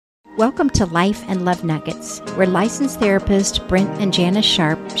Welcome to Life and Love Nuggets, where licensed therapists Brent and Janice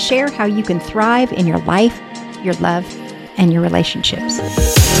Sharp share how you can thrive in your life, your love, and your relationships.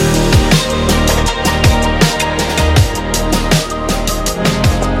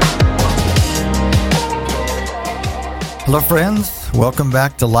 Hello, friends. Welcome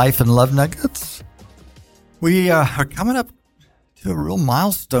back to Life and Love Nuggets. We are coming up to a real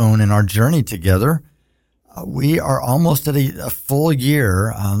milestone in our journey together. We are almost at a full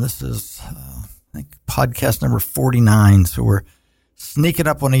year. This is, I think, podcast number 49. So we're sneaking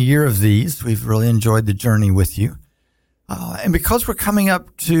up on a year of these. We've really enjoyed the journey with you. And because we're coming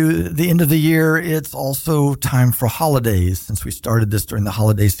up to the end of the year, it's also time for holidays, since we started this during the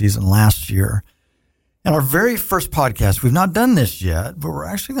holiday season last year. And our very first podcast, we've not done this yet, but we're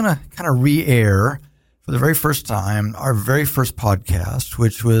actually going to kind of re-air for the very first time our very first podcast,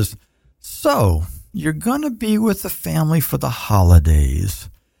 which was, so you're going to be with the family for the holidays.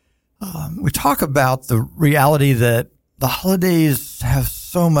 We talk about the reality that the holidays have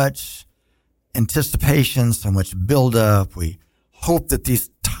so much anticipation, so much buildup. We hope that these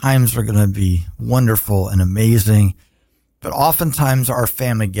times are going to be wonderful and amazing, but oftentimes our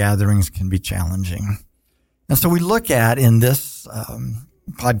family gatherings can be challenging. And so we look at, in this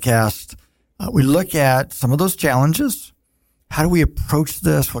podcast, we look at some of those challenges. How do we approach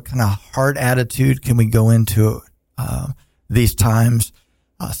this? What kind of heart attitude can we go into these times?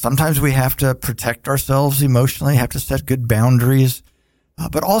 Sometimes we have to protect ourselves emotionally, have to set good boundaries.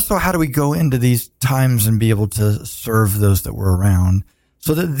 But also, how do we go into these times and be able to serve those that we're around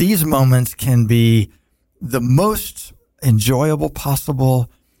so that these moments can be the most enjoyable possible,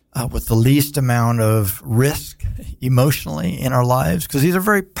 with the least amount of risk emotionally in our lives? Because these are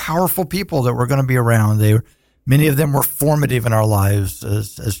very powerful people that we're going to be around. Many of them were formative in our lives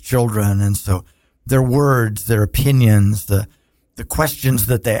as children. And so their words, their opinions, the questions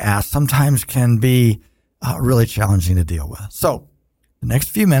that they ask sometimes can be really challenging to deal with. So the next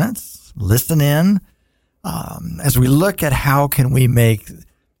few minutes, listen in as we look at how can we make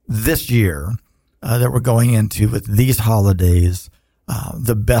this year that we're going into with these holidays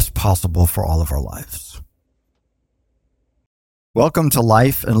the best possible for all of our lives. Welcome to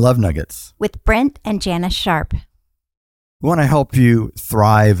Life and Love Nuggets With Brent and Janice Sharp. We want to help you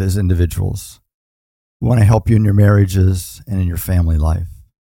thrive as individuals. We want to help you in your marriages and in your family life.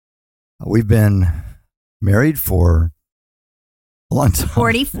 We've been married for a long time.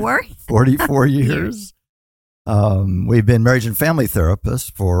 44? 44 years. We've been marriage and family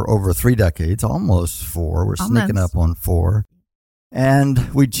therapists for over 3 decades, almost 4. We're sneaking up on 4.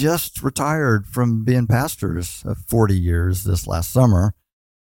 And we just retired from being pastors of 40 years this last summer.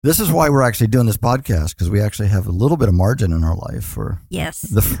 This is why we're actually doing this podcast, because we actually have a little bit of margin in our life for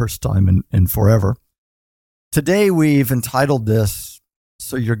the first time in forever. Today, we've entitled this,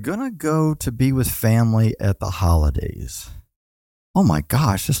 So You're Gonna Go to Be with Family at the Holidays. Oh my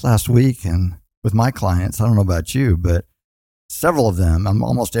gosh, this last week, and with my clients, I don't know about you, but several of them,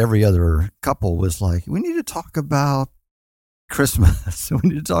 almost every other couple was like, we need to talk about Christmas. We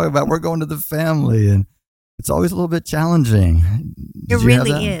need to talk about we're going to the family, and it's always a little bit challenging. It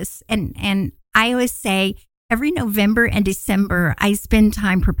really is. And I always say every November and December, I spend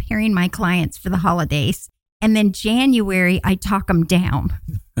time preparing my clients for the holidays. And then January, I talk them down.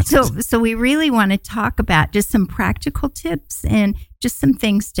 So we really want to talk about just some practical tips and just some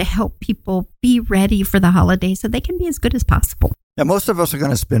things to help people be ready for the holidays so they can be as good as possible. Now, most of us are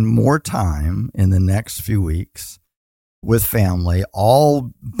going to spend more time in the next few weeks with family,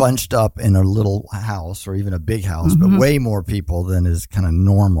 all bunched up in a little house or even a big house, but way more people than is kind of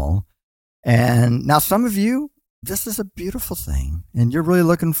normal. And now some of you, this is a beautiful thing, and you're really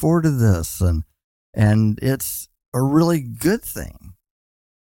looking forward to this, and it's a really good thing.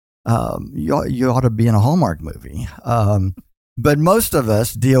 You ought to be in a Hallmark movie. But most of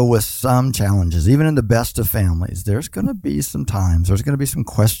us deal with some challenges, even in the best of families. There's going to be some times, there's going to be some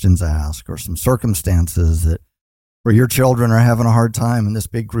questions asked or some circumstances where your children are having a hard time in this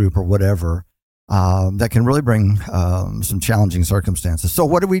big group or whatever, that can really bring some challenging circumstances. So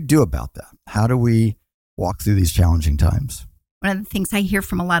what do we do about that? How do we walk through these challenging times? One of the things I hear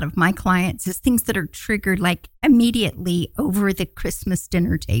from a lot of my clients is things that are triggered like immediately over the Christmas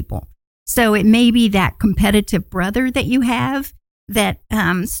dinner table. So it may be that competitive brother that you have that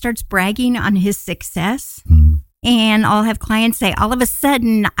starts bragging on his success. And I'll have clients say, all of a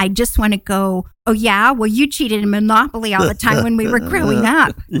sudden, I just want to go, oh, yeah, well, you cheated in Monopoly all the time when we were growing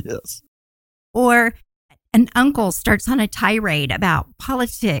up. Yes. Or an uncle starts on a tirade about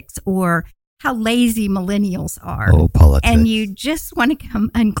politics or how lazy millennials are. Oh, politics. And you just want to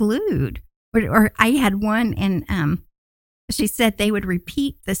come unglued. Or I had one, and She said they would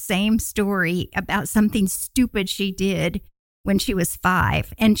repeat the same story about something stupid she did when she was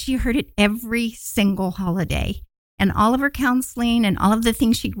 5. And she heard it every single holiday. And all of her counseling and all of the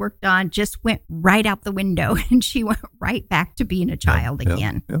things she'd worked on just went right out the window. And she went right back to being a child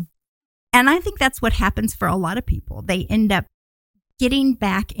again. Yeah. And I think that's what happens for a lot of people. They end up getting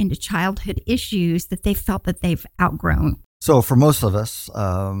back into childhood issues that they felt that they've outgrown. So for most of us,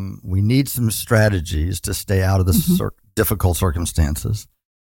 we need some strategies to stay out of the difficult circumstances.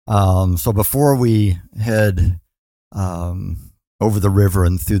 So before we head over the river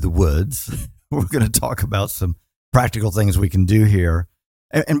and through the woods, we're going to talk about some practical things we can do here.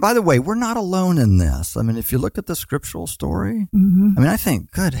 And by the way, we're not alone in this. I mean, if you look at the scriptural story, I mean, I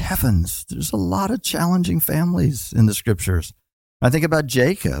think, good heavens, there's a lot of challenging families in the scriptures. I think about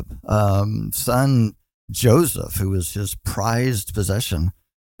Jacob, son Joseph, who was his prized possession.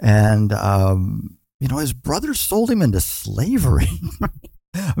 And, his brothers sold him into slavery.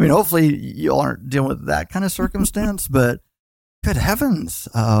 I mean, hopefully you aren't dealing with that kind of circumstance, but good heavens,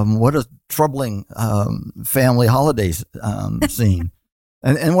 what a troubling family holiday scene.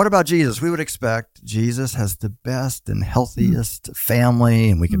 And what about Jesus? We would expect Jesus has the best and healthiest family,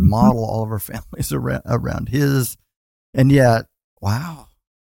 and we could model all of our families around his. And yet, wow,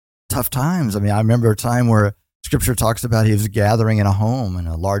 tough times. I mean, I remember a time where Scripture talks about he was gathering in a home, and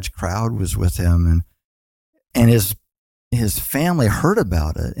a large crowd was with him, and his family heard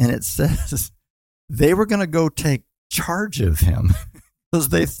about it, and it says they were going to go take charge of him because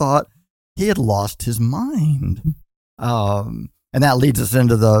they thought he had lost his mind. And that leads us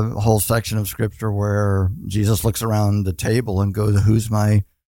into the whole section of Scripture where Jesus looks around the table and goes, who's my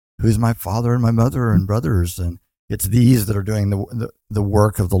father and my mother and brothers? And it's these that are doing the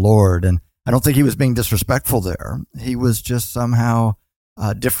work of the Lord. And I don't think he was being disrespectful there. He was just somehow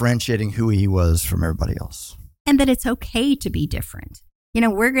differentiating who he was from everybody else. And that it's okay to be different.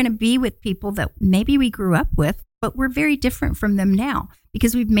 We're going to be with people that maybe we grew up with, but we're very different from them now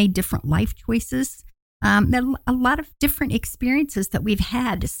because we've made different life choices. There are a lot of different experiences that we've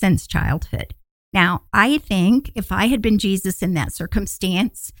had since childhood. Now, I think if I had been Jesus in that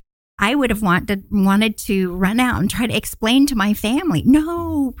circumstance, I would have wanted to run out and try to explain to my family,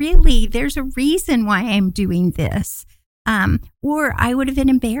 no, really, there's a reason why I'm doing this. Or I would have been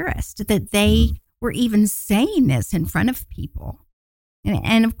embarrassed that they were even saying this in front of people.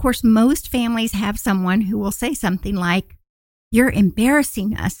 And of course, most families have someone who will say something like, you're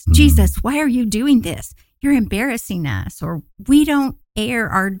embarrassing us. Jesus, why are you doing this? You're embarrassing us. Or we don't air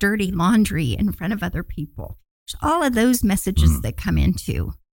our dirty laundry in front of other people. There's all of those messages that come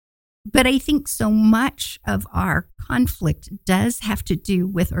into. But I think so much of our conflict does have to do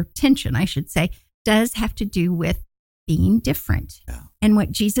with, or tension, I should say, does have to do with being different. Yeah. And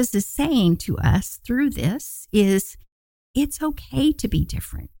what Jesus is saying to us through this is it's okay to be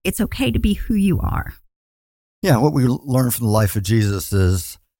different. It's okay to be who you are. Yeah, what we learn from the life of Jesus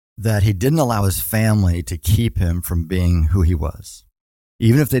is that he didn't allow his family to keep him from being who he was,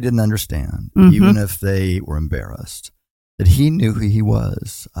 even if they didn't understand, even if they were embarrassed, that he knew who he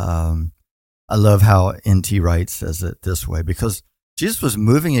was. I love how N.T. Wright says it this way, because Jesus was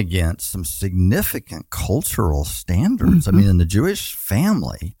moving against some significant cultural standards. I mean, in the Jewish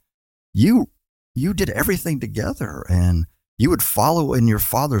family, you did everything together, and you would follow in your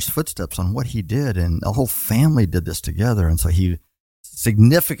father's footsteps on what he did, and the whole family did this together. And so he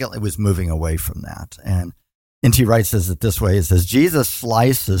significantly was moving away from that. And N.T. Wright says it this way. It says, Jesus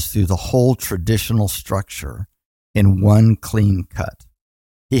slices through the whole traditional structure in one clean cut.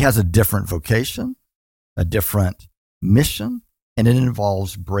 He has a different vocation, a different mission, and it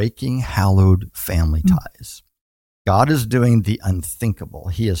involves breaking hallowed family ties. God is doing the unthinkable.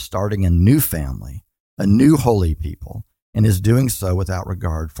 He is starting a new family, a new holy people, and is doing so without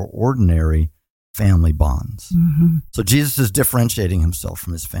regard for ordinary family bonds. So Jesus is differentiating himself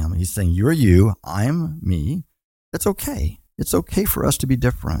from his family. He's saying, you're you, I'm me. It's okay. It's okay for us to be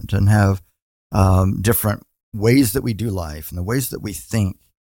different and have different ways that we do life and the ways that we think.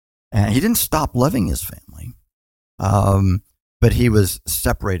 And he didn't stop loving his family, but he was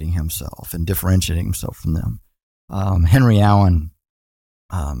separating himself and differentiating himself from them. Henry Allen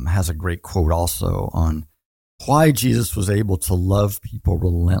has a great quote also on why Jesus was able to love people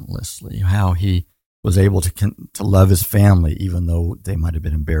relentlessly, how he was able to love his family, even though they might have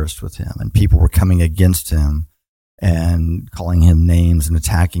been embarrassed with him and people were coming against him and calling him names and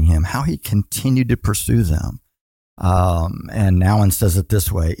attacking him, how he continued to pursue them. And Allen says it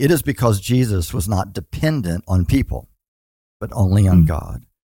this way: it is because Jesus was not dependent on people, but only on God,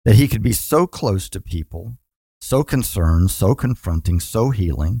 that he could be so close to people, so concerned, so confronting, so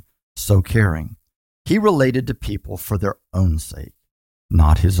healing, so caring. He related to people for their own sake,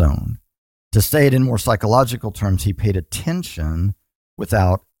 not his own. To say it in more psychological terms, he paid attention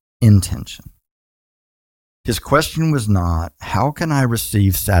without intention. His question was not, how can I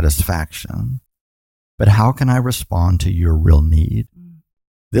receive satisfaction, but how can I respond to your real need?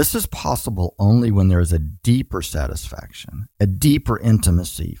 This is possible only when there is a deeper satisfaction, a deeper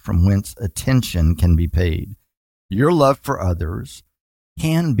intimacy from whence attention can be paid. Your love for others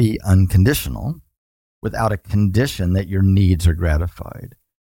can be unconditional without a condition that your needs are gratified.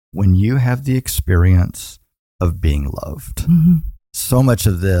 When you have the experience of being loved, so much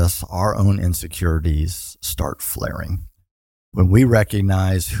of this, our own insecurities start flaring. When we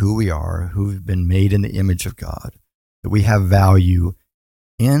recognize who we are, who we've been made in the image of God, that we have value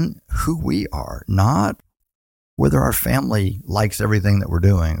in who we are, not whether our family likes everything that we're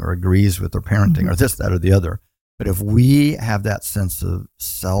doing or agrees with our parenting or this, that, or the other. But if we have that sense of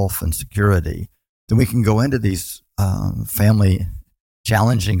self and security, then we can go into these family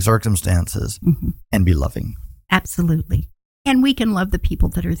challenging circumstances and be loving. Absolutely. And we can love the people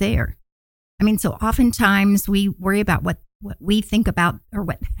that are there. I mean, so oftentimes we worry about what we think about or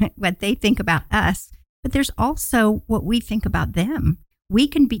what they think about us, but there's also what we think about them. We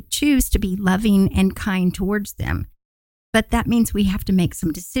can choose to be loving and kind towards them, but that means we have to make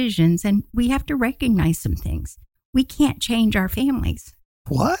some decisions and we have to recognize some things. We can't change our families.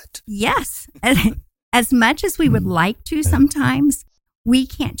 What? Yes. As much as we would like to sometimes, we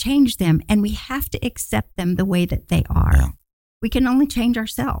can't change them and we have to accept them the way that they are. Yeah. We can only change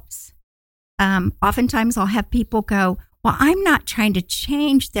ourselves. Oftentimes I'll have people go, well, I'm not trying to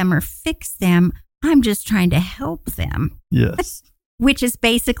change them or fix them. I'm just trying to help them. Yes. Which is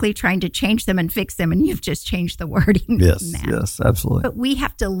basically trying to change them and fix them. And you've just changed the wording. Yes, absolutely. But we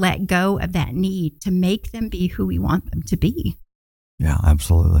have to let go of that need to make them be who we want them to be. Yeah,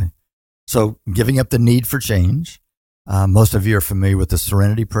 absolutely. So giving up the need for change. Most of you are familiar with the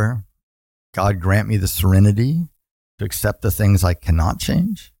serenity prayer. God, grant me the serenity to accept the things I cannot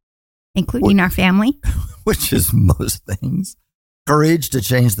change. Including our family. Which is most things. Courage to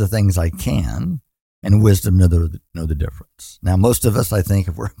change the things I can. And wisdom to know the difference. Now, most of us, I think,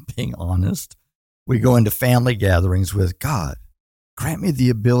 if we're being honest, we go into family gatherings with, God, grant me the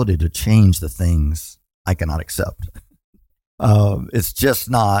ability to change the things I cannot accept. It's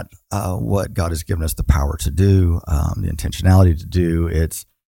just not what God has given us the power to do, the intentionality to do. It's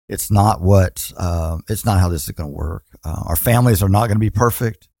not it's not how this is going to work. Our families are not going to be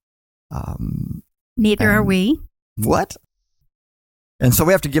perfect. Neither are we. What? And so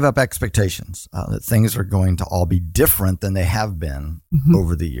we have to give up expectations that things are going to all be different than they have been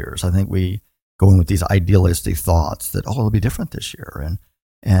over the years. I think we go in with these idealistic thoughts that, it'll be different this year.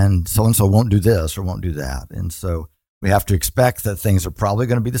 And so-and-so won't do this or won't do that. And so we have to expect that things are probably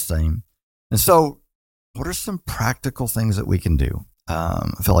going to be the same. And so what are some practical things that we can do?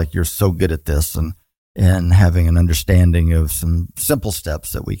 I feel like you're so good at this and having an understanding of some simple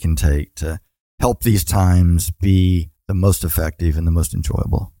steps that we can take to help these times be the most effective and the most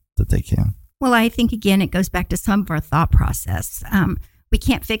enjoyable that they can. Well, I think, again, it goes back to some of our thought process. We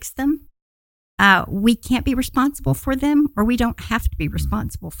can't fix them. We can't be responsible for them, or we don't have to be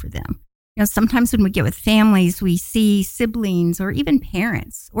responsible for them. You know, sometimes when we get with families, we see siblings or even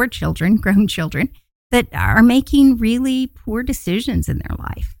parents or children, grown children, that are making really poor decisions in their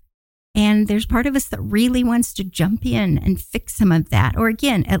life. And there's part of us that really wants to jump in and fix some of that, or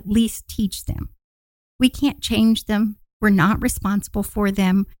again, at least teach them. We can't change them. We're not responsible for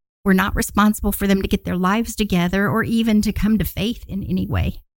them. We're not responsible for them to get their lives together or even to come to faith in any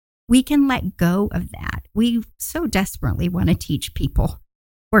way. We can let go of that. We so desperately want to teach people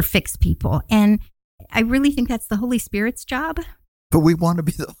or fix people. And I really think that's the Holy Spirit's job. But we want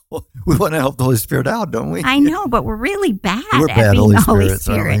to we want to help the Holy Spirit out, don't we? I know, but we're really bad We're at bad being Holy the Holy Spirits,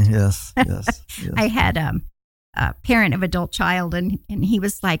 Spirit. aren't we? Yes, yes. I had a parent of adult child, and he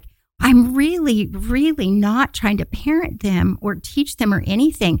was like, I'm really, really not trying to parent them or teach them or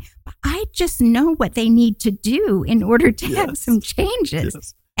anything. But I just know what they need to do in order to have some changes.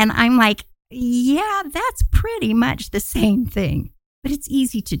 Yes. And I'm like, yeah, that's pretty much the same thing, but it's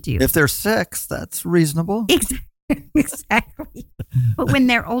easy to do. If they're 6, that's reasonable. Exactly. But when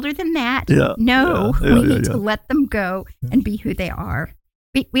they're older than that, we need to let them go and be who they are.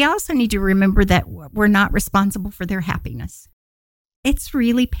 We also need to remember that we're not responsible for their happiness. It's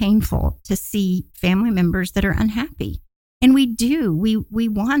really painful to see family members that are unhappy. And we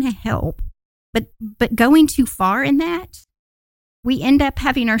want to help, but going too far in that, we end up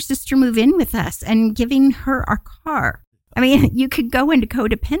having our sister move in with us and giving her our car. I mean, you could go into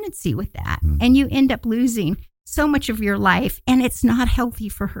codependency with that, and you end up losing so much of your life, and it's not healthy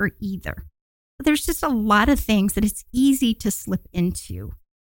for her either. there's just a lot of things that it's easy to slip into.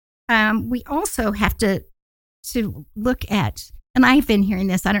 We also have to look at, and I've been hearing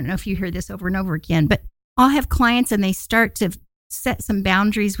this, I don't know if you hear this over and over again, but I'll have clients and they start to set some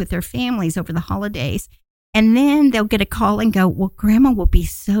boundaries with their families over the holidays. And then they'll get a call and go, well, grandma will be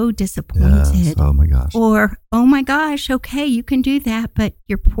so disappointed. Yes. Oh my gosh. Or, oh my gosh, okay, you can do that, but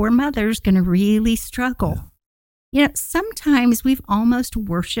your poor mother's going to really struggle. Yeah. You know, sometimes we've almost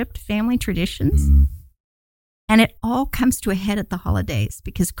worshiped family traditions. And it all comes to a head at the holidays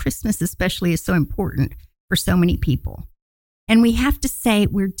because Christmas especially is so important for so many people. And we have to say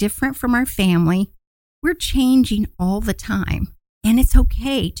we're different from our family. We're changing all the time. And it's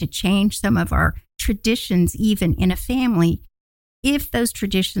okay to change some of our traditions, even in a family, if those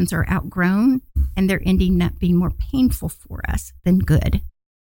traditions are outgrown and they're ending up being more painful for us than good.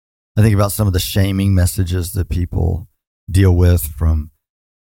 I think about some of the shaming messages that people deal with from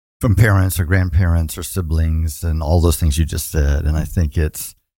parents or grandparents or siblings and all those things you just said. And I think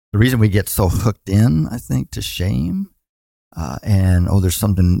it's the reason we get so hooked in, I think, to shame. And, there's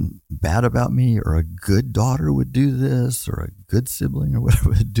something bad about me, or a good daughter would do this, or a good sibling or whatever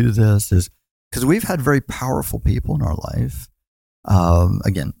would do this, is because we've had very powerful people in our life.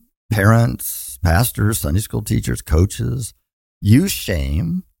 Again, parents, pastors, Sunday school teachers, coaches use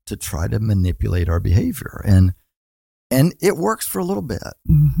shame to try to manipulate our behavior. And it works for a little bit.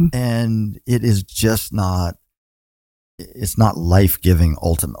 Mm-hmm. And it is just not, it's not life-giving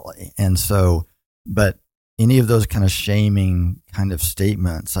ultimately. And so, but any of those kind of shaming kind of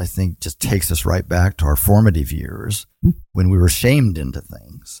statements, I think, just takes us right back to our formative years when we were shamed into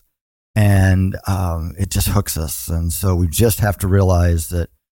things. And it just hooks us. And so we just have to realize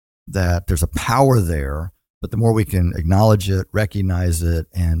that there's a power there, but the more we can acknowledge it, recognize it,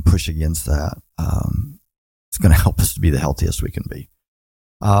 and push against that, it's going to help us to be the healthiest we can be.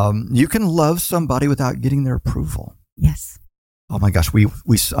 You can love somebody without getting their approval. Yes. Oh my gosh.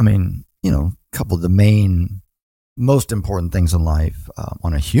 I mean, a couple of the most important things in life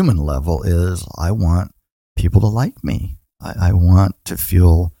on a human level is I want people to like me. I want to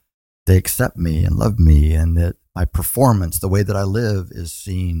feel they accept me and love me, and that my performance, the way that I live, is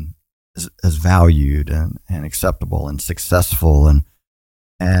seen as valued and acceptable and successful.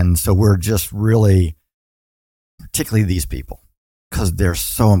 And so we're just really, particularly these people, because they're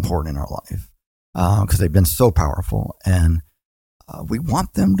so important in our life, because they've been so powerful, and we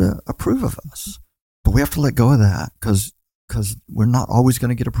want them to approve of us. But we have to let go of that because we're not always going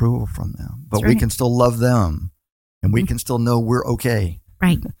to get approval from them. But we can still love them, and we can still know we're okay.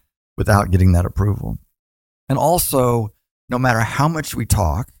 Right. Without getting that approval. And also, no matter how much we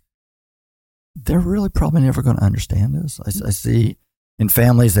talk, they're really probably never going to understand us. I see in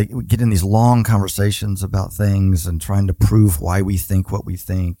families, they get in these long conversations about things and trying to prove why we think what we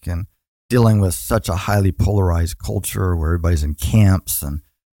think, and dealing with such a highly polarized culture where everybody's in camps and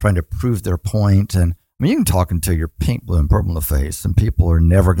trying to prove their point. And I mean, you can talk until you're pink, blue, and purple in the face, and people are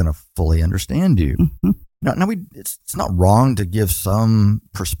never going to fully understand you. Mm-hmm. Now it's not wrong to give some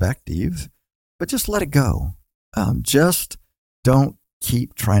perspective, but just let it go. Just don't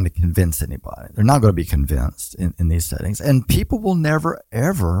keep trying to convince anybody. They're not going to be convinced in these settings. And people will never,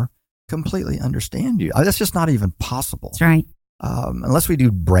 ever completely understand you. That's just not even possible. That's right. Unless we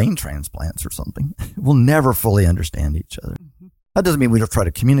do brain transplants or something, we'll never fully understand each other. Mm-hmm. That doesn't mean we don't try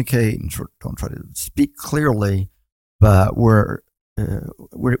to communicate and don't try to speak clearly, but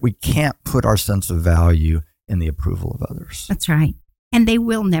we can't put our sense of value in the approval of others. That's right. And they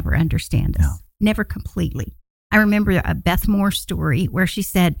will never understand us. Yeah. Never completely. I remember a Beth Moore story where she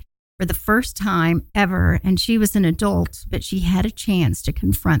said for the first time ever, and she was an adult, but she had a chance to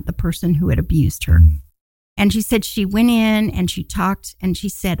confront the person who had abused her. Mm. And she said she went in and she talked and she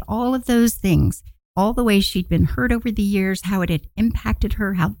said all of those things, all the ways she'd been hurt over the years, how it had impacted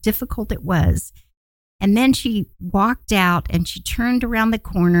her, how difficult it was. And then she walked out and she turned around the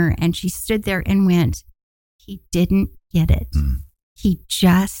corner and she stood there and went, he didn't get it. Mm. He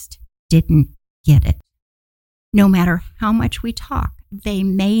just didn't get it. No matter how much we talk, they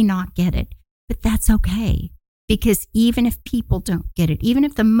may not get it, but that's okay. Because even if people don't get it, even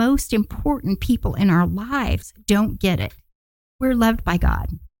if the most important people in our lives don't get it, we're loved by God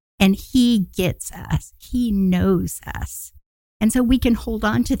and He gets us. He knows us. And so we can hold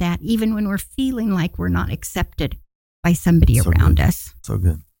on to that even when we're feeling like we're not accepted by somebody around us. So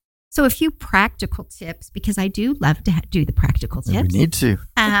good. So a few practical tips, because I do love to do the practical tips. We need to.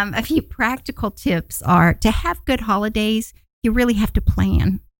 A few practical tips are to have good holidays, you really have to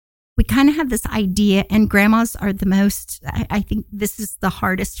plan. we kind of have this idea, and grandmas are the most, I think this is the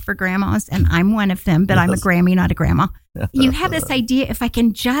hardest for grandmas, and I'm one of them, but I'm a Grammy, not a grandma. You have this idea, if I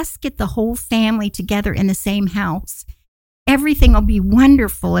can just get the whole family together in the same house, everything will be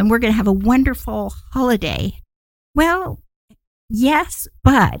wonderful, and we're going to have a wonderful holiday. Well, yes,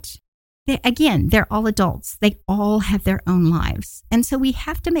 but they're all adults. They all have their own lives. And so we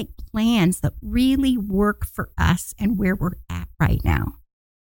have to make plans that really work for us and where we're at right now.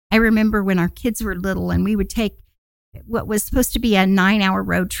 I remember when our kids were little and we would take what was supposed to be a 9-hour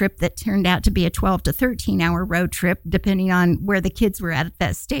road trip that turned out to be a 12 to 13-hour road trip, depending on where the kids were at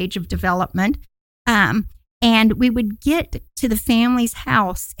that stage of development. And we would get to the family's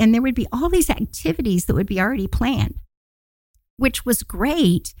house and there would be all these activities that would be already planned, which was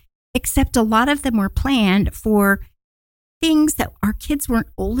great, except a lot of them were planned for things that our kids weren't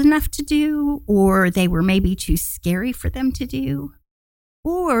old enough to do, or they were maybe too scary for them to do,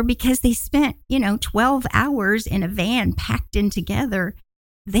 or because they spent, 12 hours in a van packed in together,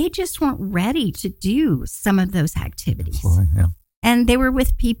 they just weren't ready to do some of those activities. Absolutely, yeah. And they were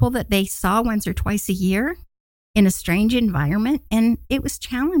with people that they saw once or twice a year in a strange environment, and it was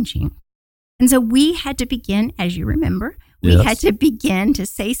challenging. And so we had to begin, as you remember, had to begin to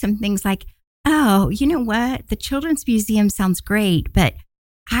say some things like, oh, you know what? The Children's Museum sounds great, but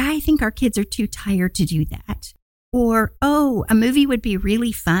I think our kids are too tired to do that. Or, oh, a movie would be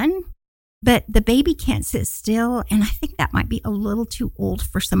really fun, but the baby can't sit still, and I think that might be a little too old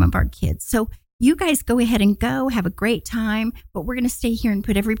for some of our kids. So you guys go ahead and go, have a great time, but we're going to stay here and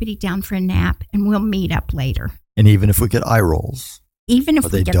put everybody down for a nap, and we'll meet up later. And even if we get eye rolls, even if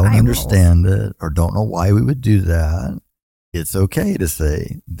they don't understand it or don't know why we would do that, it's okay to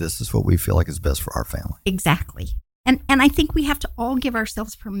say, this is what we feel like is best for our family. Exactly. And I think we have to all give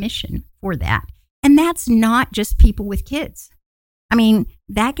ourselves permission for that. And that's not just people with kids. I mean,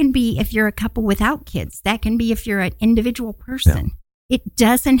 that can be if you're a couple without kids. That can be if you're an individual person. Yeah. It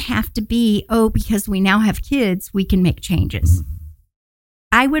doesn't have to be, because we now have kids, we can make changes. Mm-hmm.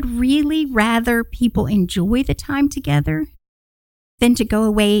 I would really rather people enjoy the time together than to go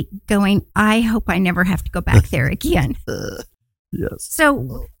away going, I hope I never have to go back there again. Yes.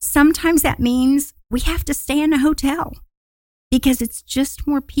 So sometimes that means we have to stay in a hotel because it's just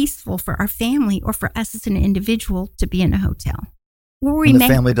more peaceful for our family or for us as an individual to be in a hotel. Or the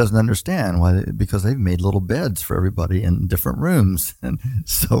family doesn't understand why, because they've made little beds for everybody in different rooms and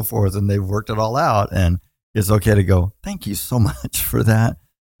so forth, and they've worked it all out. And it's okay to go, thank you so much for that.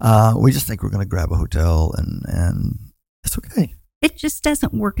 We just think we're going to grab a hotel, and it's okay. It just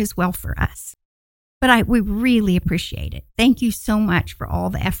doesn't work as well for us. But we really appreciate it. Thank you so much for all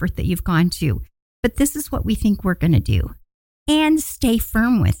the effort that you've gone to. But this is what we think we're going to do. And stay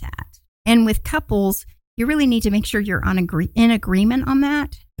firm with that. And with couples, you really need to make sure you're in agreement on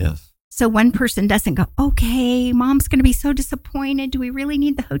that. Yes. So one person doesn't go, okay, mom's going to be so disappointed. Do we really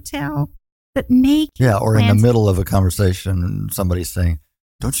need the hotel? But make or in the middle of a conversation, somebody's saying,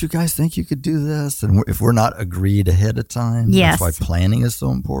 don't you guys think you could do this? And if we're not agreed ahead of time, yes. That's why planning is so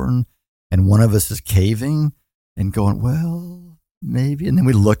important. And one of us is caving and going, well, maybe. And then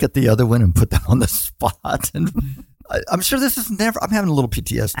we look at the other one and put them on the spot. And I'm sure this is never, I'm having a little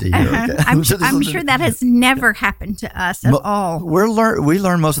PTSD here. Okay? I'm sure that has never happened to us at all. We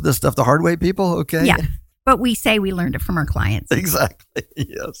learn most of this stuff the hard way, people, okay? Yeah, but we say we learned it from our clients. Exactly,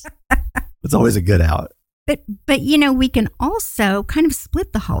 yes. It's always a good out. But we can also kind of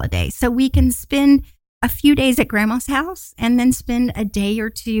split the holiday. So we can spend a few days at grandma's house and then spend a day or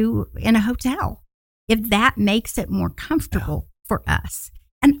two in a hotel, if that makes it more comfortable for us.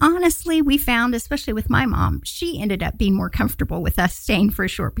 And honestly, we found, especially with my mom, she ended up being more comfortable with us staying for a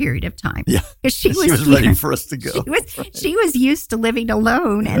short period of time. Yeah, because she was ready for us to go. She was used to living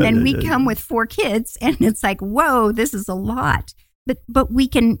alone, and then we come with 4 kids, and it's like, whoa, this is a lot. But we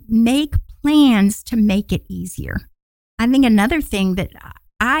can make plans to make it easier. I think another thing that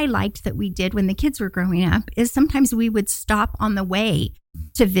I liked that we did when the kids were growing up is sometimes we would stop on the way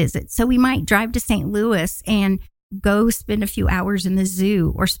to visit. So we might drive to St. Louis and go spend a few hours in the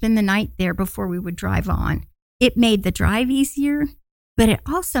zoo or spend the night there before we would drive on. It made the drive easier, but it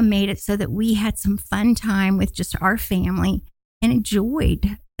also made it so that we had some fun time with just our family and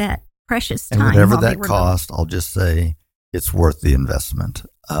enjoyed that precious time. And whatever that cost, I'll just say it's worth the investment.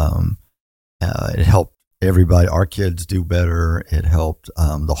 It helped everybody, our kids do better. It helped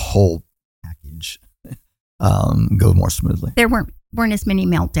the whole package go more smoothly. There weren't as many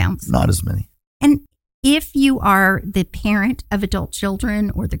meltdowns. Not as many. And if you are the parent of adult children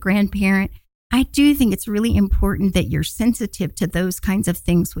or the grandparent, I do think it's really important that you're sensitive to those kinds of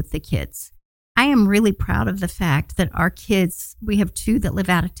things with the kids. I am really proud of the fact that our kids, we have 2 that live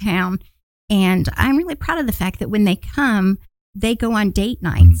out of town, and I'm really proud of the fact that when they come, they go on date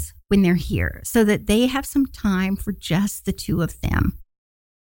nights when they're here so that they have some time for just the 2 of them.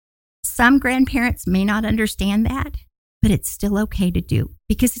 Some grandparents may not understand that, but it's still okay to do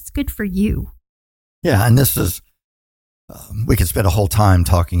because it's good for you. Yeah, and this is, we could spend a whole time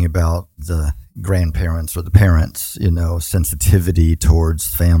talking about the grandparents or the parents, sensitivity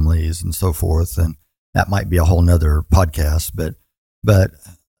towards families and so forth. And that might be a whole nother podcast, but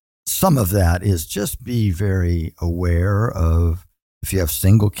some of that is just be very aware of if you have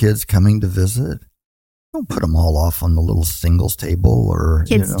single kids coming to visit, don't put them all off on the little singles table or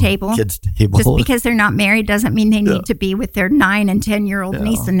kids table. Just because they're not married doesn't mean they need to be with their 9 and 10-year-old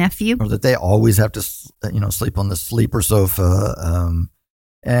niece and nephew. Or that they always have to, sleep on the sleeper sofa.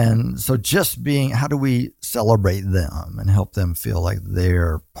 And so just how do we celebrate them and help them feel like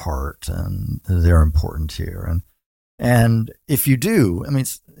they're part and they're important here? And if you do,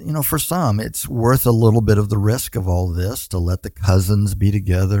 for some, it's worth a little bit of the risk of all this to let the cousins be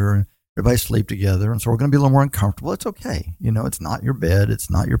together and everybody sleep together. And so we're going to be a little more uncomfortable. It's okay. It's not your bed.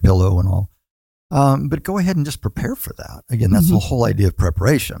 It's not your pillow and all. But go ahead and just prepare for that. Again, that's the whole idea of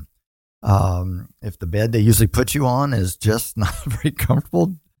preparation. If the bed they usually put you on is just not very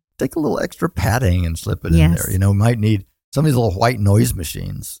comfortable, take a little extra padding and slip it in there. Might need some of these little white noise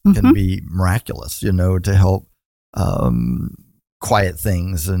machines can be miraculous, to help quiet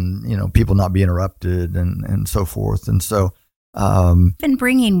things and, people not be interrupted and so forth. And so, been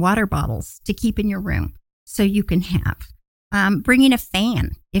bringing water bottles to keep in your room so you can have, bringing a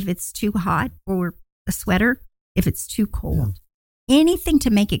fan if it's too hot or a sweater if it's too cold. Anything to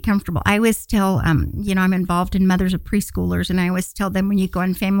make it comfortable. I always tell, I'm involved in mothers of preschoolers, and I always tell them when you go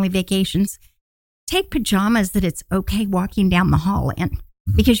on family vacations, take pajamas that it's okay walking down the hall in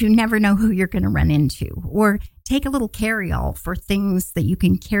because you never know who you're going to run into. Or take a little carry-all for things that you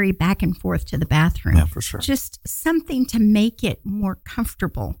can carry back and forth to the bathroom. Yeah, for sure. Just something to make it more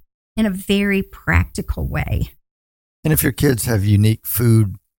comfortable in a very practical way. And if your kids have unique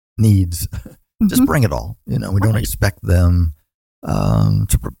food needs, just bring it all. We don't expect them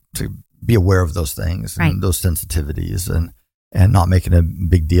to be aware of those things and those sensitivities and not making a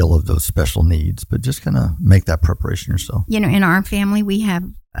big deal of those special needs, but just kind of make that preparation yourself. In our family, we have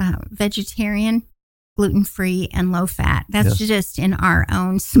vegetarian, gluten-free, and low-fat. That's just in our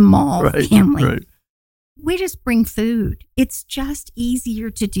own small family. Right. We just bring food. It's just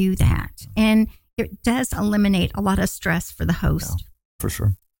easier to do that. And it does eliminate a lot of stress for the host. Yeah, for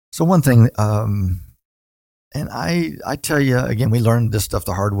sure. So one thing, and I tell you, again, we learned this stuff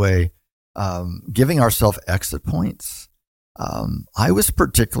the hard way, giving ourselves exit points. I was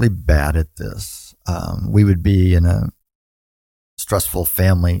particularly bad at this. We would be in a stressful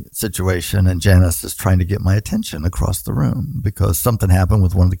family situation and Janice is trying to get my attention across the room because something happened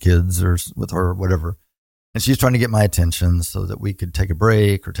with one of the kids or with her or whatever. And she's trying to get my attention so that we could take a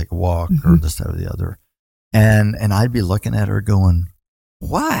break or take a walk or this, that, or the other. And I'd be looking at her going,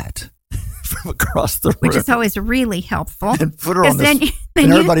 what? From across the room. Which is always really helpful. And put her on and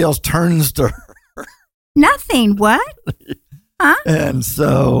everybody else turns to her. Nothing. What? Huh? And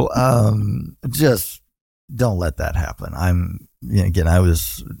so just don't let that happen. I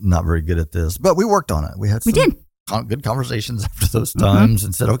was not very good at this, but we worked on it. We had some good conversations after those times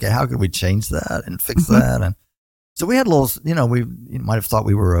and said, okay, how could we change that and fix that? And so we had little, we might have thought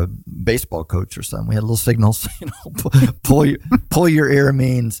we were a baseball coach or something. We had little signals, pull your ear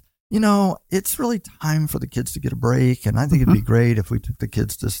means, it's really time for the kids to get a break. And I think it'd be great if we took the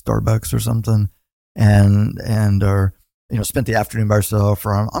kids to Starbucks or something and or, spent the afternoon by ourselves,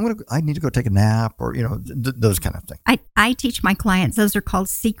 or I need to go take a nap, or, those kind of things. I teach my clients, those are called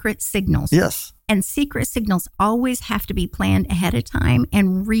secret signals. Yes. And secret signals always have to be planned ahead of time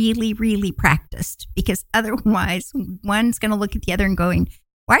and really, really practiced, because otherwise one's going to look at the other and going,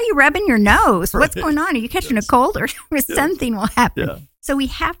 why are you rubbing your nose? What's going on? Are you catching a cold or something will happen? Yeah. So we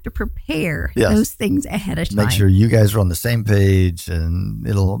have to prepare those things ahead of time. Make sure you guys are on the same page, and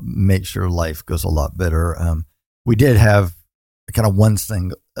it'll make sure life goes a lot better. We did have kind of one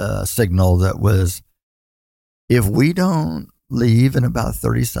signal that was, if we don't leave in about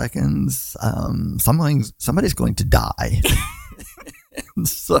 30 seconds, somebody's going to die.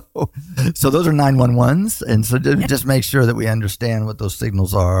 So those are 911s. And so just make sure that we understand what those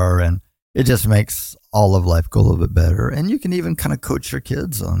signals are. And it just makes all of life go a little bit better. And you can even kind of coach your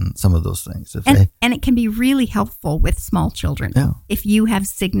kids on some of those things. And it can be really helpful with small children. Yeah. If you have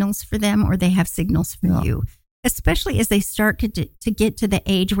signals for them or they have signals for you, especially as they start to get to the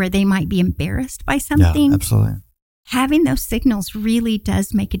age where they might be embarrassed by something. Yeah, absolutely. having those signals really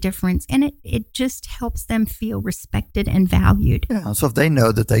does make a difference. And it just helps them feel respected and valued. Yeah. So if they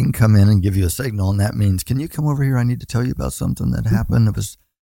know that they can come in and give you a signal, and that means, can you come over here? I need to tell you about something that happened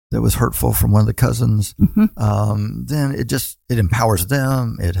that was hurtful from one of the cousins. Then it empowers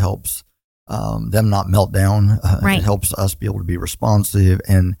them. It helps them not melt down. Right. It helps us be able to be responsive,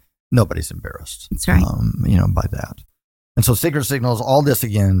 and nobody's embarrassed. That's right. By that. And so secret signals, all this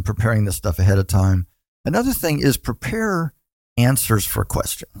again, preparing this stuff ahead of time. Another thing is prepare answers for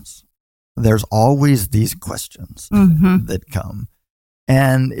questions. There's always these questions that come.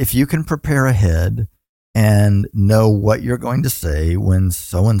 And if you can prepare ahead and know what you're going to say when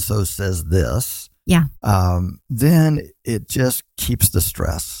so-and-so says this, then it just keeps the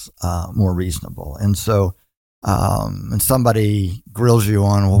stress more reasonable. And so, and somebody grills you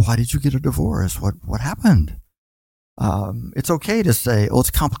on, well, why did you get a divorce? What happened? It's okay to say, oh,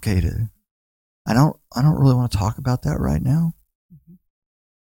 it's complicated. I don't really want to talk about that right now.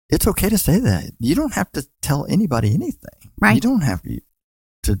 It's okay to say that. You don't have to tell anybody anything. Right. You don't have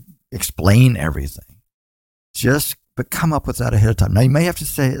to explain everything. But come up with that ahead of time. Now, you may have to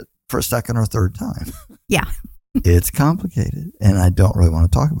say it for a second or third time. Yeah. It's complicated, and I don't really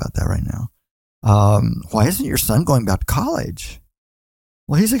want to talk about that right now. Why isn't your son going back to college?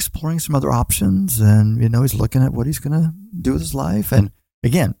 Well, he's exploring some other options, and he's looking at what he's going to do with his life. And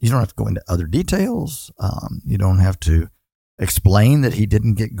again, you don't have to go into other details. You don't have to explain that he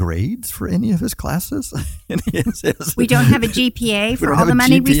didn't get grades for any of his classes. We don't have a GPA for all the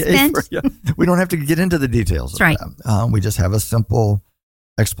money we spent. We don't have to get into the details. That's right. That. We just have a simple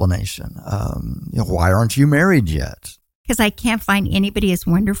explanation. Why aren't you married yet? Because I can't find anybody as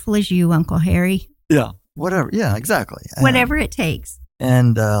wonderful as you, Uncle Harry. Yeah, whatever. Yeah, exactly. Whatever it takes.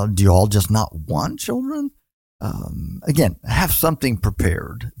 And do you all just not want children? Again, have something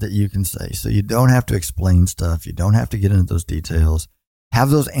prepared that you can say, so you don't have to explain stuff. You don't have to get into those details. Have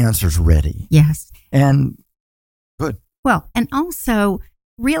those answers ready. Yes. And good. Well, and also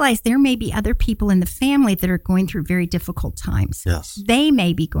realize there may be other people in the family that are going through very difficult times. Yes. They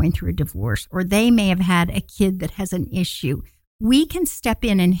may be going through a divorce, or they may have had a kid that has an issue. We can step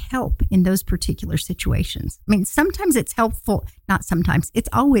in and help in those particular situations. I mean, sometimes it's helpful, not sometimes, it's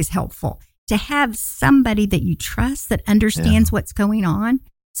always helpful to have somebody that you trust that understands what's going on.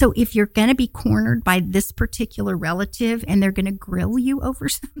 So if you're going to be cornered by this particular relative and they're going to grill you over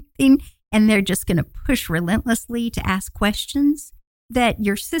something and they're just going to push relentlessly to ask questions, that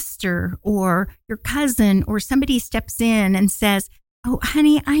your sister or your cousin or somebody steps in and says, oh,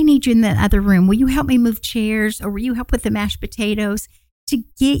 honey, I need you in the other room. Will you help me move chairs, or will you help with the mashed potatoes, to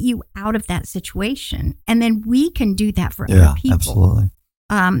get you out of that situation? And then we can do that for other people. Absolutely.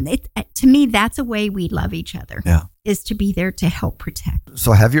 To me, that's a way we love each other, is to be there to help protect.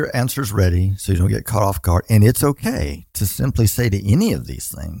 So have your answers ready so you don't get caught off guard. And it's okay to simply say to any of these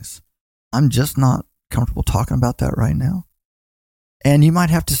things, I'm just not comfortable talking about that right now. And you might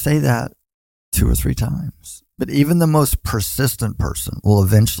have to say that 2 or 3 times. But even the most persistent person will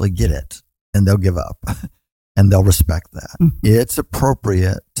eventually get it, and they'll give up, and they'll respect that. Mm-hmm. It's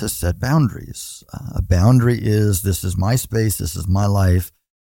appropriate to set boundaries. A boundary is, this is my space, this is my life,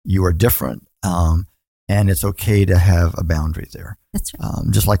 you are different, and it's okay to have a boundary there. That's right.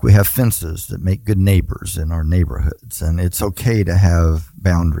 Just like we have fences that make good neighbors in our neighborhoods, and it's okay to have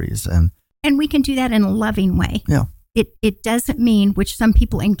boundaries. And we can do that in a loving way. Yeah. It doesn't mean, which some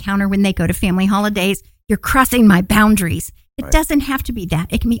people encounter when they go to family holidays, you're crossing my boundaries. It doesn't have to be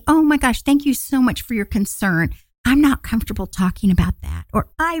that. It can be, oh my gosh, thank you so much for your concern. I'm not comfortable talking about that. Or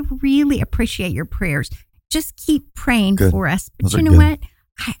I really appreciate your prayers. Just keep praying for us. But you know what?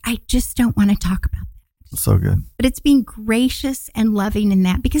 I just don't want to talk about that. So good. But it's being gracious and loving in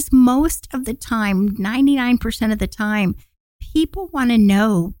that, because most of the time, 99% of the time, people want to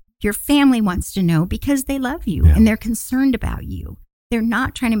know, your family wants to know, because they love you and they're concerned about you. They're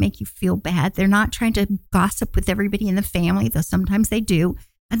not trying to make you feel bad. They're not trying to gossip with everybody in the family, though sometimes they do.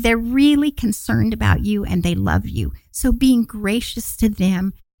 They're really concerned about you and they love you. So being gracious to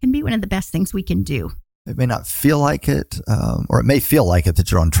them can be one of the best things we can do. It may not feel like it, or it may feel like it that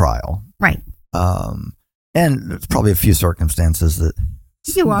you're on trial. Right. And there's probably a few circumstances that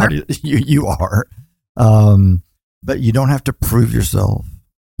you are. But you don't have to prove yourself.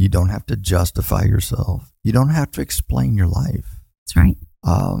 You don't have to justify yourself. You don't have to explain your life. That's right.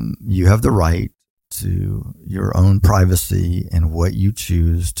 You have the right to your own privacy and what you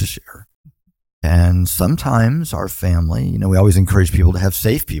choose to share. And sometimes our family, we always encourage people to have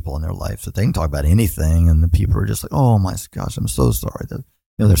safe people in their life that they can talk about anything. And the people are just like, oh my gosh, I'm so sorry. That,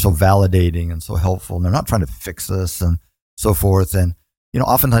 they're so validating and so helpful. And they're not trying to fix us and so forth. And,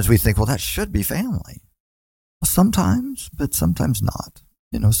 oftentimes we think, well, that should be family. Sometimes, but sometimes not.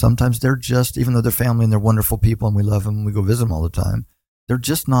 Sometimes they're just, even though they're family and they're wonderful people and we love them and we go visit them all the time, they're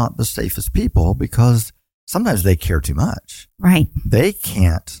just not the safest people because sometimes they care too much. Right. They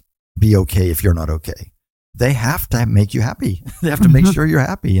can't be okay if you're not okay. They have to make you happy. They have to make sure you're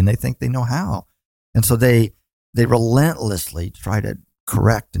happy, and they think they know how. And so they relentlessly try to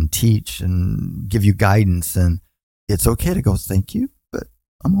correct and teach and give you guidance. And it's okay to go, thank you, but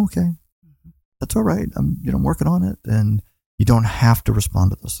I'm okay. That's all right. I'm working on it. And you don't have to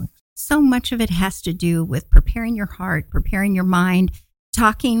respond to those things. So much of it has to do with preparing your heart, preparing your mind,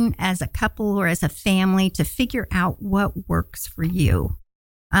 talking as a couple or as a family to figure out what works for you.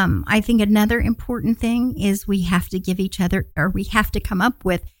 I think another important thing is we have to give each other, or we have to come up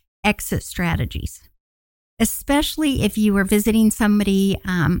with exit strategies, especially if you are visiting somebody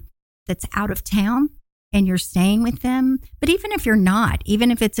that's out of town and you're staying with them. But even if you're not,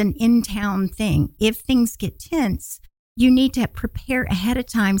 even if it's an in-town thing, if things get tense, you need to prepare ahead of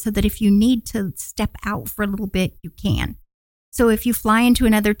time so that if you need to step out for a little bit, you can. So if you fly into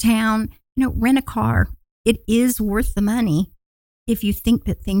another town, rent a car. It is worth the money if you think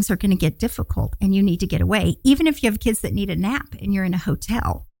that things are going to get difficult and you need to get away. Even if you have kids that need a nap and you're in a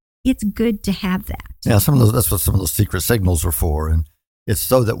hotel, it's good to have that. Yeah, that's what some of those secret signals are for. And it's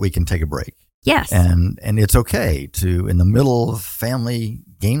so that we can take a break. Yes. And it's okay to, in the middle of family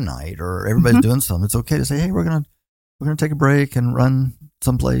game night or everybody's doing something, it's okay to say, hey, we're going to take a break and run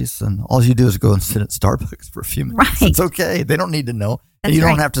someplace. And all you do is go and sit at Starbucks for a few minutes. Right. It's okay. They don't need to know. That's you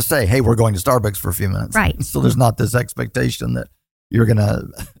don't right. have to say, hey, we're going to Starbucks for a few minutes. Right. So there's not this expectation that you're going to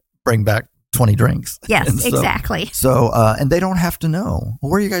bring back 20 drinks. Yes, exactly. So, and they don't have to know,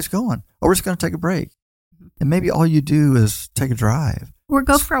 well, where are you guys going? Oh, we're just going to take a break. And maybe all you do is take a drive. Or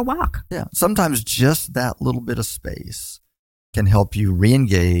go for a walk. Yeah. Sometimes just that little bit of space can help you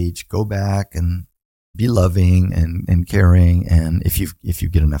re-engage, go back and be loving and caring. And if you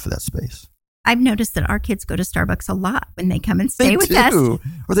get enough of that space. I've noticed that our kids go to Starbucks a lot when they come and stay with us.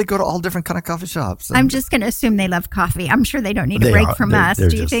 Or they go to all different kind of coffee shops. I'm just going to assume they love coffee. I'm sure they don't need a break from us.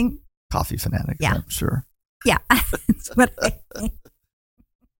 Do you think? Coffee fanatics, yeah. I'm sure. Yeah, that's what I think.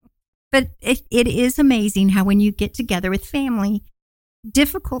 But it is amazing how when you get together with family,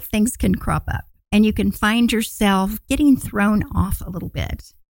 difficult things can crop up and you can find yourself getting thrown off a little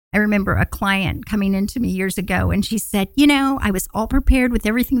bit. I remember a client coming into me years ago and she said, I was all prepared with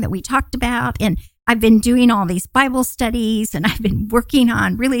everything that we talked about. And I've been doing all these Bible studies and I've been working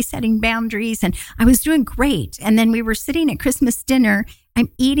on really setting boundaries and I was doing great. And then we were sitting at Christmas dinner. I'm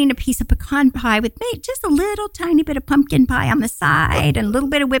eating a piece of pecan pie with just a little tiny bit of pumpkin pie on the side and a little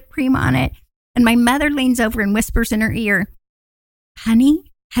bit of whipped cream on it. And my mother leans over and whispers in her ear,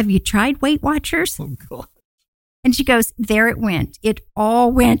 honey, have you tried Weight Watchers? Oh, God. And she goes, there it went. It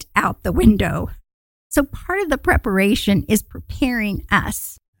all went out the window. So part of the preparation is preparing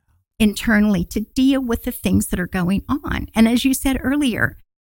us internally to deal with the things that are going on. And as you said earlier,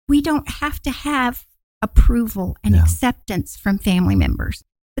 we don't have to have approval and acceptance from family members,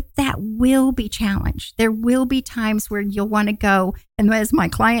 but that will be challenged. There will be times where you'll want to go. And as my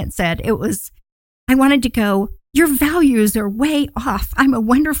client said, I wanted to go, your values are way off. I'm a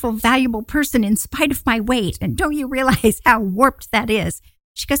wonderful, valuable person in spite of my weight. And don't you realize how warped that is?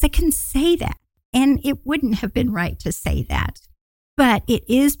 She goes, I couldn't say that. And it wouldn't have been right to say that. But it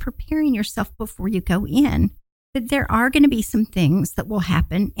is preparing yourself before you go in that there are going to be some things that will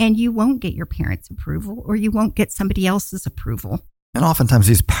happen and you won't get your parents' approval or you won't get somebody else's approval. And oftentimes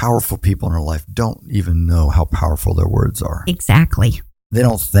these powerful people in our life don't even know how powerful their words are. Exactly. They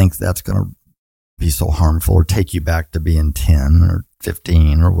don't think that's going to be so harmful or take you back to being 10 or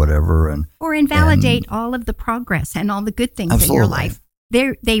 15 or whatever. Or invalidate all of the progress and all the good things in your life.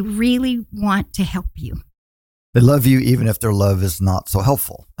 They really want to help you. They love you even if their love is not so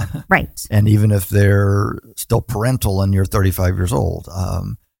helpful. Right. And even if they're still parental and you're 35 years old.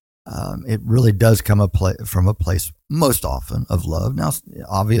 It really does come from a place most often of love. Now,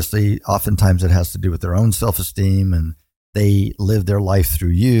 obviously, oftentimes it has to do with their own self-esteem and they live their life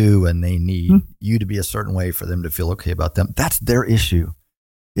through you and they need you to be a certain way for them to feel okay about them. That's their issue.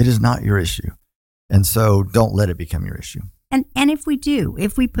 It is not your issue. And so don't let it become your issue. And if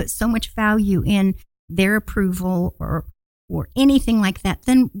we put so much value in their approval or anything like that,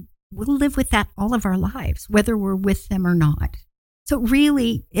 then we'll live with that all of our lives, whether we're with them or not. So it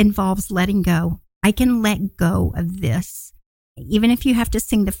really involves letting go. I can let go of this. Even if you have to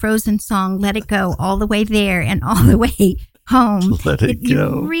sing the Frozen song, let it go all the way there and all the way home. Let it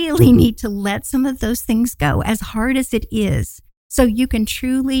go. You really need to let some of those things go, as hard as it is, so you can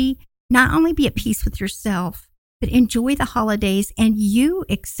truly not only be at peace with yourself, but enjoy the holidays and you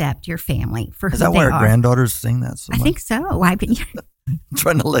accept your family for who they are. Is that why our granddaughters sing that so much? I think so. I've been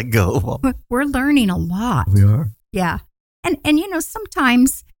trying to let go. We're learning a lot. We are. Yeah. And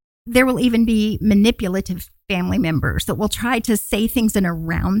sometimes there will even be manipulative family members that will try to say things in a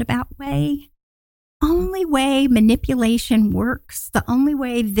roundabout way. Only way manipulation works, the only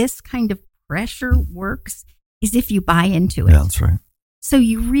way this kind of pressure works is if you buy into it. Yeah, that's right. So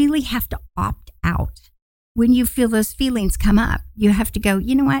you really have to opt out. When you feel those feelings come up, you have to go,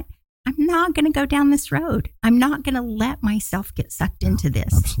 you know what? I'm not going to go down this road. I'm not going to let myself get sucked into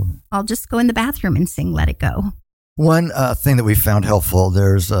this. Absolutely. I'll just go in the bathroom and sing Let It Go. One thing that we found helpful,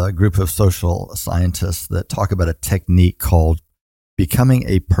 there's a group of social scientists that talk about a technique called becoming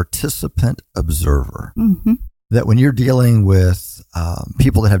a participant observer. Mm-hmm. That when you're dealing with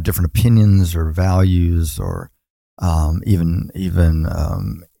people that have different opinions or values or even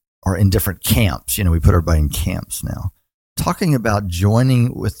are in different camps, we put everybody in camps now, talking about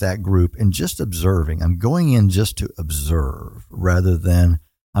joining with that group and just observing. I'm going in just to observe rather than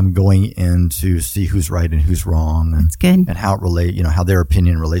I'm going in to see who's right and who's wrong and, That's good. and how it relate, how their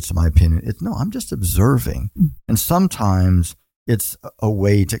opinion relates to my opinion. No, I'm just observing. Mm. And sometimes it's a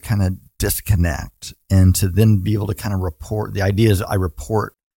way to kind of disconnect and to then be able to kind of report. The idea is I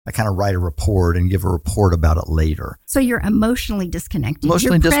kind of write a report and give a report about it later. So you're emotionally disconnected.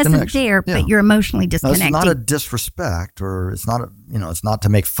 Emotionally you're present disconnected. there, Yeah. but you're emotionally Now, disconnected. it's not a disrespect, or it's not it's not to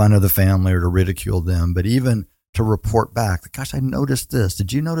make fun of the family or to ridicule them, but even to report back, gosh, I noticed this.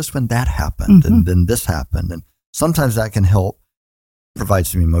 Did you notice when that happened? Mm-hmm. And then this happened. And sometimes that can help provide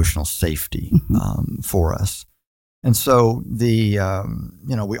some emotional safety for us. And so we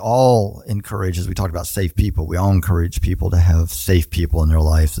all encourage, as we talked about safe people, we all encourage people to have safe people in their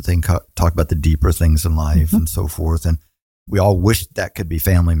lives that they can talk about the deeper things in life and so forth. And we all wish that could be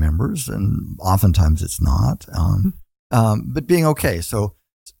family members, and oftentimes it's not. But being okay. So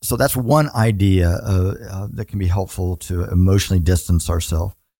that's one idea that can be helpful to emotionally distance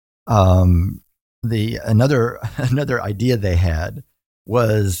ourselves. Another idea they had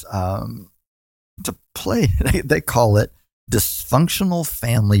was to play. They call it dysfunctional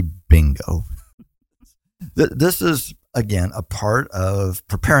family bingo. This is again a part of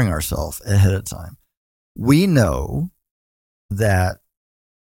preparing ourselves ahead of time. We know that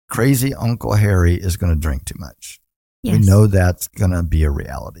crazy Uncle Harry is going to drink too much. Yes. We know that's going to be a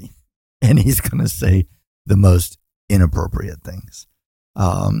reality. And he's going to say the most inappropriate things.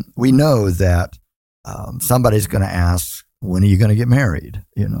 We know that somebody's going to ask, when are you going to get married?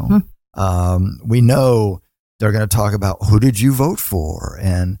 We know they're going to talk about who did you vote for?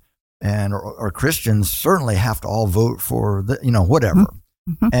 Or Christians certainly have to all vote for whatever.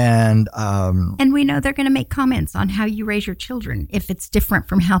 Mm-hmm. And we know they're going to make comments on how you raise your children if it's different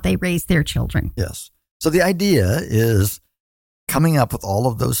from how they raise their children. Yes. So the idea is coming up with all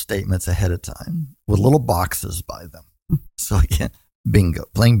of those statements ahead of time with little boxes by them. So again,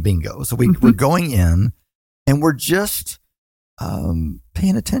 playing bingo. So we're going in and we're just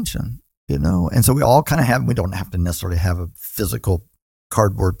paying attention, And so we all kind of we don't have to necessarily have a physical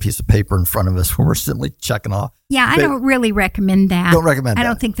cardboard piece of paper in front of us where we're simply checking off. Yeah, I don't really recommend that. Don't recommend that. I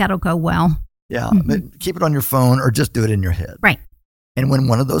don't think that'll go well. Yeah, but keep it on your phone or just do it in your head. Right. And when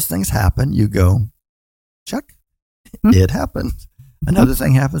one of those things happen, you go, check, it happened. Another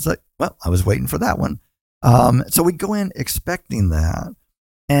thing happens, like, well, I was waiting for that one. So we go in expecting that.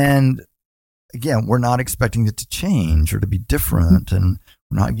 And again, we're not expecting it to change or to be different. And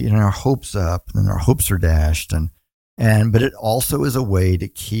we're not getting our hopes up, and then our hopes are dashed. But it also is a way to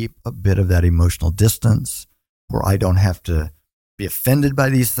keep a bit of that emotional distance where I don't have to be offended by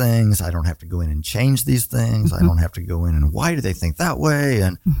these things. I don't have to go in and change these things. I don't have to go in and why do they think that way?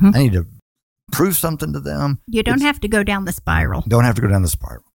 And I need to prove something to them. You don't have to go down the spiral. Don't have to go down the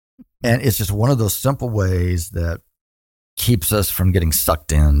spiral. And it's just one of those simple ways that keeps us from getting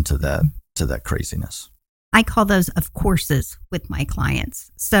sucked into that craziness. I call those of courses with my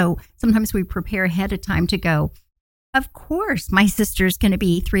clients. So sometimes we prepare ahead of time to go, of course, my sister's going to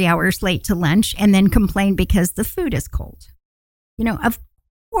be 3 hours late to lunch and then complain because the food is cold. Of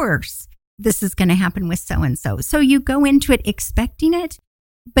course, this is going to happen with so-and-so. So you go into it expecting it,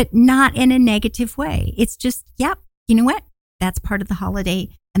 but not in a negative way. It's just, yep, you know what? That's part of the holiday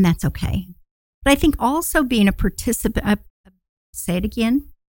and that's okay. But I think also being a participant, say it again.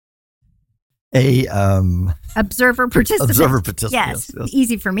 Observer participant. Observer participant. Yes,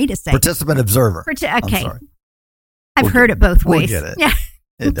 easy for me to say. Participant observer. Okay. I'm sorry. I've heard it both ways. We'll get it. Yeah.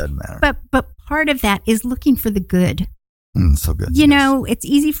 It doesn't matter. But part of that is looking for the good. So good. It's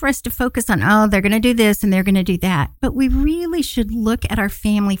easy for us to focus on, they're going to do this and they're going to do that. But we really should look at our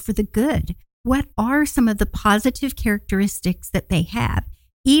family for the good. what are some of the positive characteristics that they have.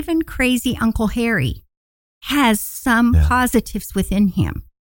 Even crazy Uncle Harry has some positives within him.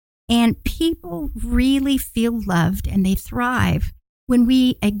 And people really feel loved and they thrive when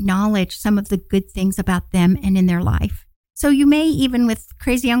we acknowledge some of the good things about them and in their life. So you may, even with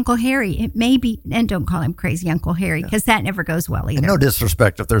crazy Uncle Harry, it may be, and don't call him crazy Uncle Harry because that never goes well either. And no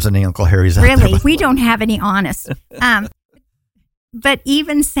disrespect if there's any Uncle Harrys out really, there. We don't have any honest. But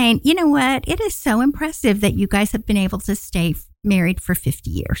even saying, you know what, it is so impressive that you guys have been able to stay married for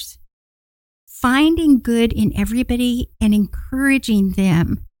 50 years. Finding good in everybody and encouraging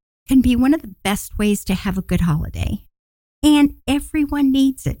them can be one of the best ways to have a good holiday. And everyone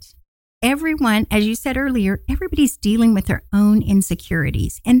needs it. Everyone, as you said earlier, everybody's dealing with their own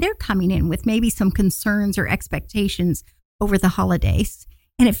insecurities, and they're coming in with maybe some concerns or expectations over the holidays.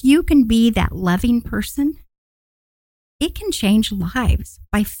 And if you can be that loving person, it can change lives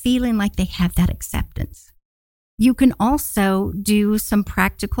by feeling like they have that acceptance. You can also do some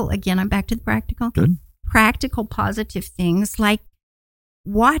practical, again, I'm back to the practical. Good. Practical positive things like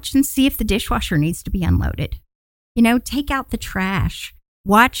watch and see if the dishwasher needs to be unloaded. You know, take out the trash.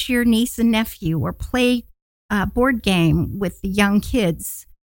 Watch your niece and nephew or play a board game with the young kids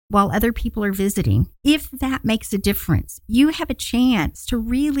while other people are visiting. If that makes a difference, you have a chance to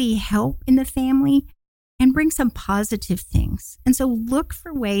really help in the family and bring some positive things. And so look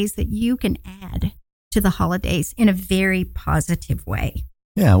for ways that you can add to the holidays in a very positive way.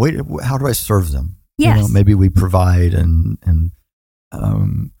 Yeah. How do I serve them? Yes. You know, maybe we provide and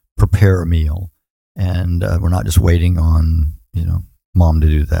prepare a meal, and we're not just waiting on, mom to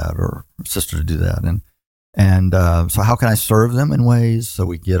do that or sister to do that. And so how can I serve them in ways so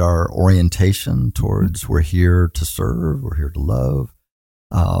we get our orientation towards we're here to serve, we're here to love.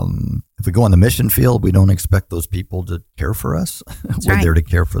 If we go on the mission field, we don't expect those people to care for us. We're there to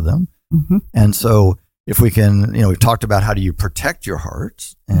care for them. Mm-hmm. And so if we can, we've talked about how do you protect your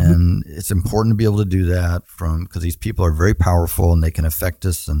hearts, and it's important to be able to do that because these people are very powerful and they can affect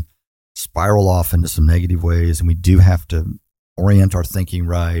us and spiral off into some negative ways. And we do have to orient our thinking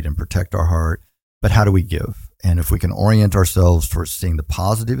right and protect our heart. But how do we give? And if we can orient ourselves towards seeing the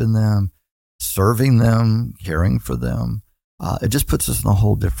positive in them, serving them, caring for them, it just puts us in a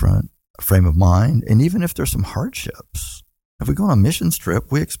whole different frame of mind. And even if there's some hardships, if we go on a mission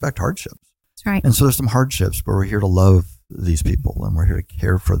trip, we expect hardships. That's right. And so there's some hardships, but we're here to love these people and we're here to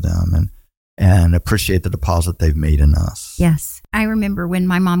care for them and appreciate the deposit they've made in us. Yes. I remember when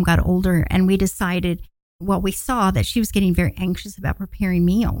my mom got older and we decided, we saw that she was getting very anxious about preparing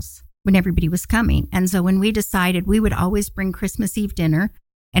meals when everybody was coming. And so when we decided we would always bring Christmas Eve dinner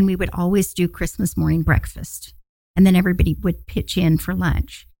and we would always do Christmas morning breakfast. And then everybody would pitch in for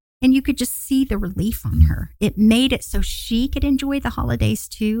lunch. And you could just see the relief on her. It made it so she could enjoy the holidays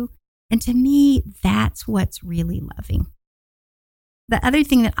too. And to me, that's what's really loving. The other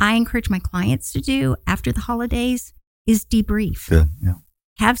thing that I encourage my clients to do after the holidays is debrief. Good, yeah.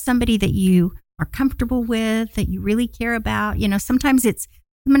 Have somebody that you are comfortable with, that you really care about. Sometimes it's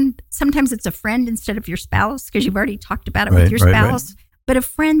a friend instead of your spouse because you've already talked about it with your spouse. Right. But a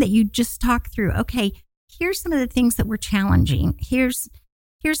friend that you just talk through, okay, here's some of the things that were challenging. Here's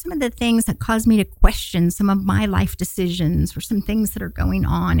some of the things that caused me to question some of my life decisions or some things that are going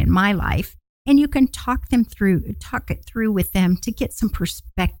on in my life. And you can talk it through with them to get some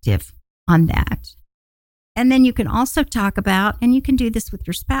perspective on that. And then you can also talk about, and you can do this with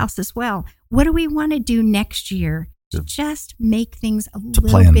your spouse as well, what do we want to do next year to just make things a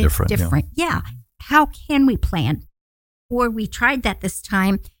little bit different? Yeah. How can we plan? Or we tried that this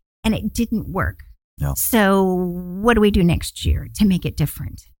time and it didn't work. Yeah. So what do we do next year to make it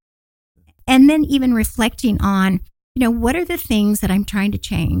different? And then even reflecting on, what are the things that I'm trying to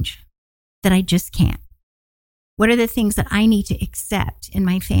change that I just can't? What are the things that I need to accept in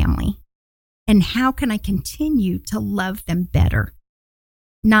my family? And how can I continue to love them better?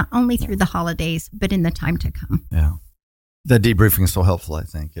 Not only through the holidays, but in the time to come. Yeah. That debriefing is so helpful, I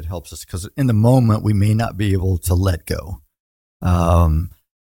think. It helps us because in the moment, we may not be able to let go.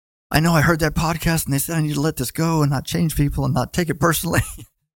 I know I heard that podcast and they said I need to let this go and not change people and not take it personally.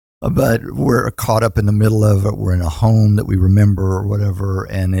 But we're caught up in the middle of it. We're in a home that we remember or whatever.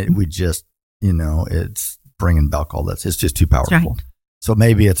 And we just, it's bringing back all that. It's just too powerful. Right. So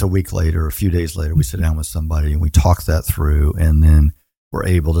maybe it's a week later, a few days later, we sit down with somebody and we talk that through. And then we're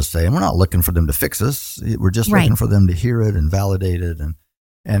able to say, and we're not looking for them to fix us. We're just looking for them to hear it and validate it.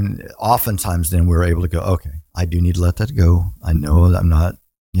 And oftentimes then we're able to go, okay, I do need to let that go. I know that I'm not,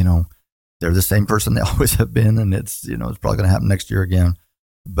 they're the same person they always have been. And it's, it's probably going to happen next year again,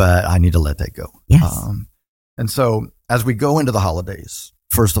 but I need to let that go. Yes. And so as we go into the holidays,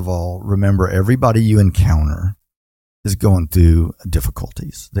 first of all, remember everybody you encounter is going through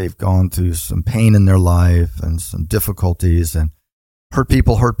difficulties. They've gone through some pain in their life and some difficulties, and hurt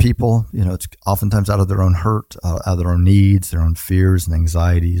people. You know, it's oftentimes out of their own hurt, out of their own needs, their own fears and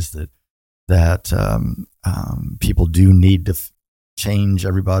anxieties that people do need to change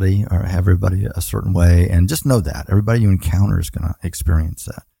everybody or have everybody a certain way. And just know that everybody you encounter is going to experience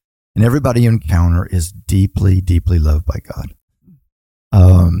that. And everybody you encounter is deeply, deeply loved by God.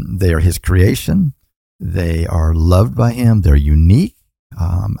 They are his creation. They are loved by him. They're unique.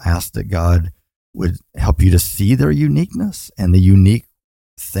 Ask that God would help you to see their uniqueness and the unique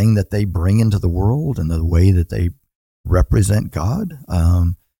thing that they bring into the world and the way that they represent God.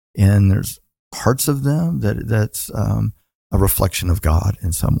 And there's parts of them that's a reflection of God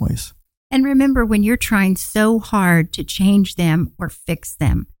in some ways. And remember, when you're trying so hard to change them or fix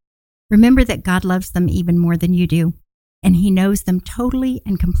them, remember that God loves them even more than you do. And he knows them totally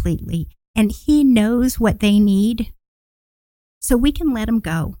and completely. And he knows what they need. So we can let them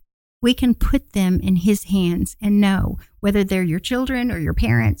go. We can put them in his hands and know whether they're your children or your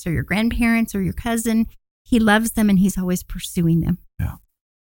parents or your grandparents or your cousin, he loves them and he's always pursuing them. Yeah.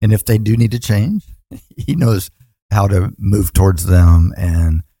 And if they do need to change, he knows how to move towards them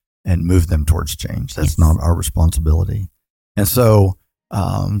and move them towards change. That's not our responsibility. And so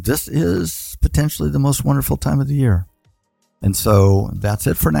this is potentially the most wonderful time of the year. And so that's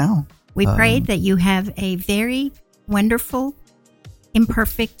it for now. We pray that you have a very wonderful,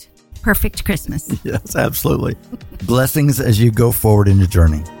 imperfect, perfect Christmas. Yes, absolutely. Blessings as you go forward in your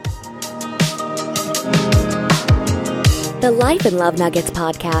journey. The Life and Love Nuggets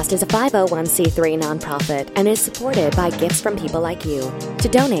podcast is a 501c3 nonprofit and is supported by gifts from people like you. To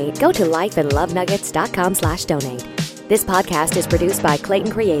donate, go to lifeandlovenuggets.com/donate. This podcast is produced by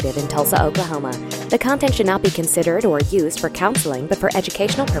Clayton Creative in Tulsa, Oklahoma. The content should not be considered or used for counseling, but for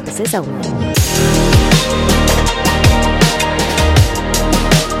educational purposes only.